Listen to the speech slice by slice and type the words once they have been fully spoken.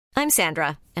I'm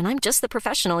Sandra, and I'm just the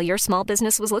professional your small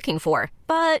business was looking for.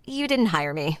 But you didn't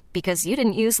hire me because you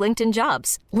didn't use LinkedIn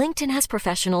Jobs. LinkedIn has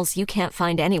professionals you can't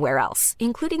find anywhere else,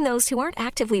 including those who aren't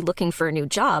actively looking for a new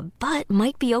job, but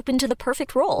might be open to the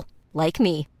perfect role, like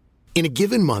me. In a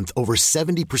given month, over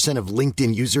 70% of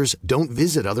LinkedIn users don't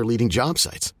visit other leading job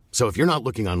sites. So if you're not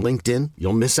looking on LinkedIn,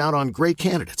 you'll miss out on great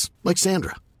candidates like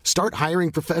Sandra. Start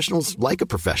hiring professionals like a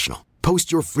professional.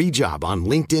 Post your free job on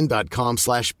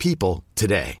linkedin.com/people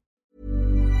today.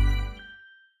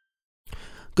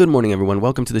 Good morning, everyone.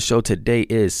 Welcome to the show. Today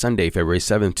is Sunday, February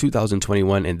 7th,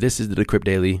 2021, and this is the Decrypt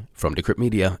Daily from Decrypt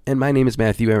Media, and my name is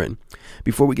Matthew Aaron.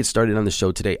 Before we get started on the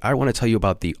show today, I want to tell you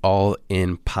about the All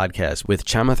In podcast with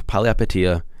Chamath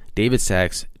Palihapitiya, David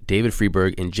Sachs, David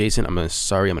Freeberg, and Jason, I'm going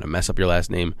to mess up your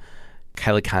last name,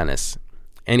 Calacanis.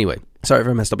 Anyway, sorry if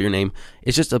I messed up your name.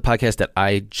 It's just a podcast that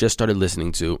I just started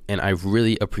listening to, and I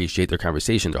really appreciate their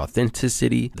conversation, their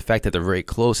authenticity, the fact that they're very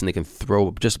close and they can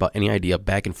throw just about any idea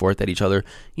back and forth at each other.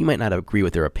 You might not agree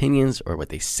with their opinions or what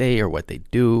they say or what they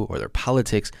do or their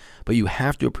politics, but you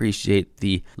have to appreciate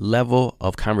the level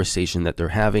of conversation that they're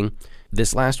having.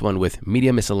 This last one with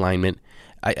media misalignment,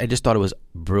 I just thought it was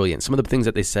brilliant. Some of the things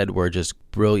that they said were just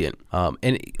brilliant.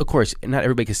 And of course, not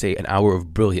everybody can say an hour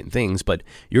of brilliant things, but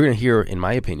you're going to hear, in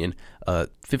my opinion, a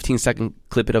 15-second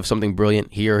clip of something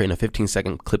brilliant here and a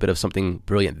 15-second clip of something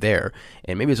brilliant there.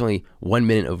 And maybe it's only 1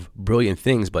 minute of brilliant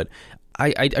things, but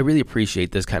I really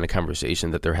appreciate this kind of conversation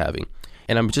that they're having.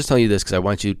 And I'm just telling you this because I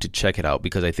want you to check it out,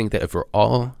 because I think that if we're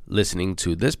all listening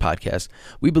to this podcast,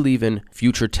 we believe in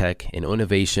future tech and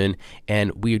innovation,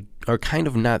 and we are kind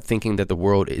of not thinking that the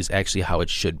world is actually how it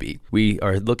should be. We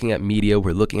are looking at media,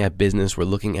 we're looking at business, we're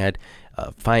looking at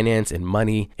finance and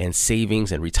money and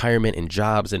savings and retirement and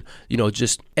jobs and,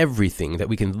 just everything that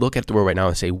we can look at the world right now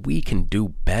and say, we can do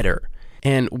better.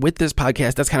 And with this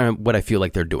podcast, that's kind of what I feel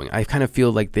like they're doing. I kind of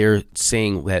feel like they're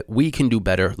saying that we can do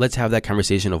better. Let's have that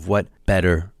conversation of what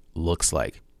better looks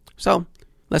like. So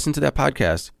listen to that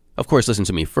podcast. Of course, listen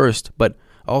to me first, but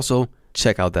also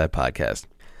check out that podcast.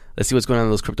 Let's see what's going on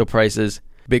in those crypto prices.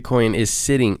 Bitcoin is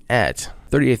sitting at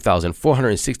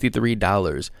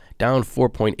 $38,463, down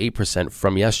 4.8%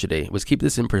 from yesterday. Let's keep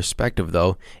this in perspective,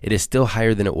 though. It is still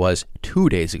higher than it was 2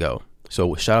 days ago.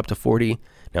 So shot up to 40.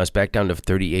 Now it's back down to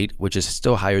 38, which is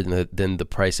still higher than the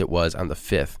price it was on the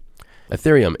 5th.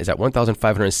 Ethereum is at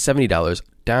 $1,570,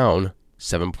 down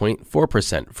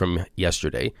 7.4% from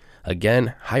yesterday.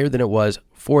 Again, higher than it was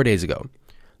 4 days ago.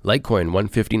 Litecoin,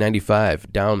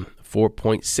 $150.95, down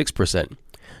 4.6%.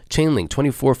 Chainlink,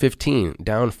 $24.15,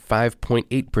 down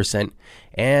 5.8%.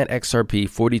 And XRP,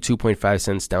 42.5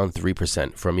 cents, down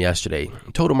 3% from yesterday.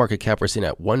 Total market cap, we're sitting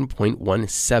at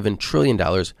 $1.17 trillion,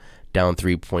 down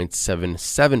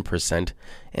 3.77%,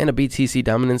 and a BTC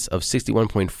dominance of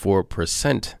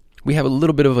 61.4%. We have a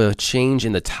little bit of a change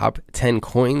in the top 10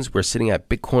 coins. We're sitting at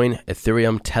Bitcoin,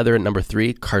 Ethereum, Tether at number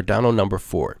 3, Cardano number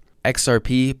 4,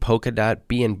 XRP, Polkadot,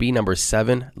 BNB number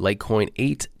 7, Litecoin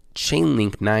 8,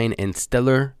 Chainlink 9, and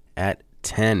Stellar at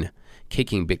 10,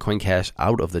 kicking Bitcoin Cash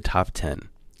out of the top 10.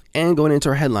 And going into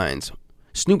our headlines,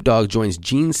 Snoop Dogg joins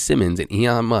Gene Simmons and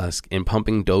Elon Musk in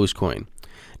pumping Dogecoin.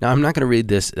 Now, I'm not going to read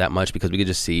this that much because we could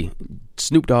just see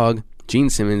Snoop Dogg, Gene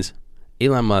Simmons,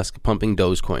 Elon Musk pumping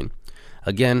Dogecoin.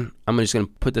 Again, I'm just going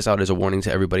to put this out as a warning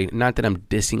to everybody. Not that I'm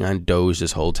dissing on Doge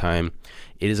this whole time.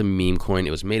 It is a meme coin.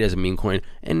 It was made as a meme coin.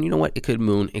 And you know what? It could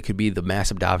be the mass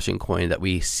adoption coin that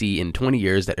we see in 20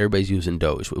 years that everybody's using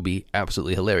Doge. It would be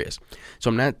absolutely hilarious.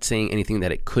 So I'm not saying anything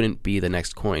that it couldn't be the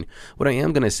next coin. What I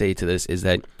am going to say to this is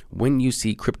that when you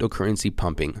see cryptocurrency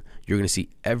pumping, you're going to see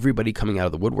everybody coming out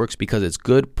of the woodworks because it's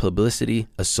good publicity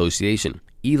association.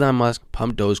 Elon Musk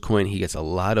pumped Dogecoin. He gets a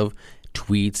lot of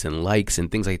tweets and likes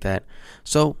and things like that.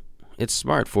 So it's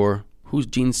smart for who's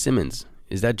Gene Simmons?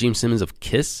 Is that Gene Simmons of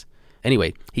Kiss?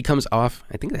 Anyway, he comes off,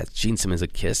 I think that's Gene Simmons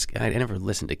of Kiss. I never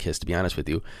listened to Kiss, to be honest with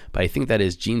you, but I think that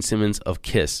is Gene Simmons of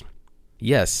Kiss.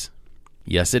 Yes,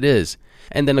 it is.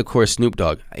 And then, of course, Snoop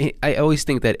Dogg. I always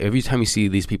think that every time you see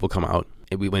these people come out,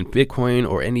 when Bitcoin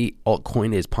or any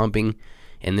altcoin is pumping,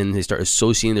 and then they start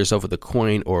associating themselves with a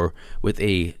coin or with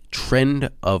a trend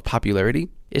of popularity,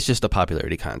 it's just a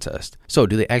popularity contest. So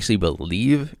do they actually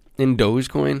believe in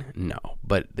Dogecoin? No,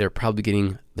 but they're probably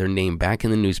getting their name back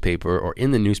in the newspaper or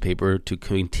in the newspaper to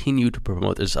continue to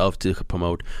promote themselves, to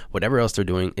promote whatever else they're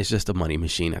doing. It's just a money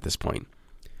machine at this point.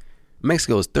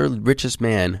 Mexico's third richest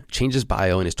man changes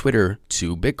bio in his Twitter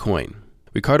to Bitcoin.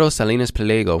 Ricardo Salinas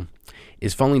Pliego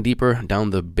is falling deeper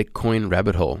down the Bitcoin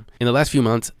rabbit hole. In the last few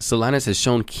months, Salinas has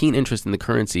shown keen interest in the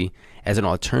currency as an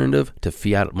alternative to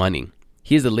fiat money.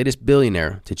 He is the latest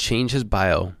billionaire to change his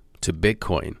bio to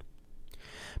Bitcoin.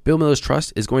 Bill Miller's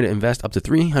trust is going to invest up to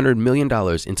 $300 million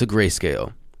into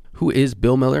Grayscale. Who is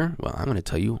Bill Miller? Well, I'm going to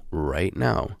tell you right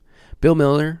now. Bill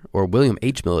Miller, or William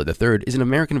H. Miller III, is an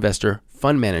American investor,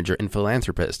 fund manager, and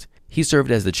philanthropist. He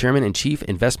served as the chairman and chief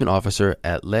investment officer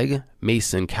at Legg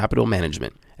Mason Capital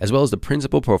Management, as well as the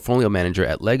principal portfolio manager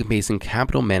at Legg Mason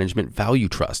Capital Management Value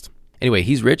Trust. Anyway,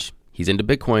 he's rich, he's into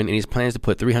Bitcoin, and he plans to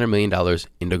put $300 million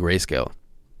into Grayscale.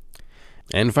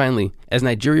 And finally, as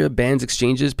Nigeria bans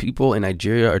exchanges, people in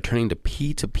Nigeria are turning to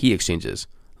P2P exchanges,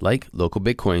 like local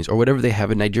Bitcoins or whatever they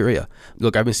have in Nigeria.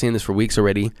 Look, I've been saying this for weeks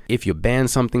already. If you ban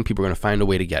something, people are going to find a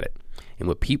way to get it. And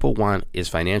what people want is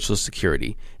financial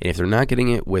security. And if they're not getting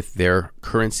it with their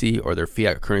currency or their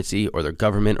fiat currency or their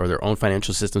government or their own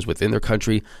financial systems within their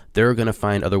country, they're going to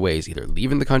find other ways, either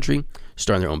leaving the country,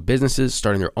 starting their own businesses,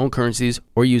 starting their own currencies,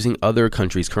 or using other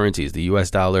countries' currencies, the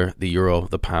US dollar, the euro,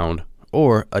 the pound,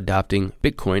 or adopting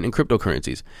Bitcoin and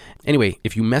cryptocurrencies. Anyway,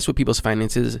 if you mess with people's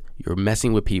finances, you're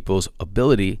messing with people's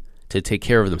ability to take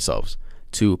care of themselves,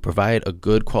 to provide a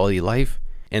good quality life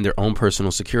and their own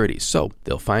personal security. So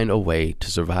they'll find a way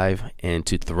to survive and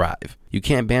to thrive. You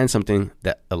can't ban something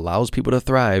that allows people to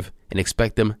thrive and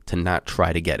expect them to not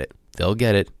try to get it. They'll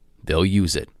get it. They'll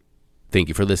use it. Thank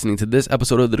you for listening to this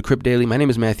episode of the Decrypt Daily. My name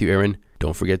is Matthew Aaron.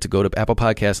 Don't forget to go to Apple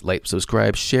Podcasts, like,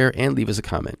 subscribe, share, and leave us a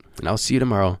comment. And I'll see you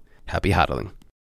tomorrow. Happy hodling.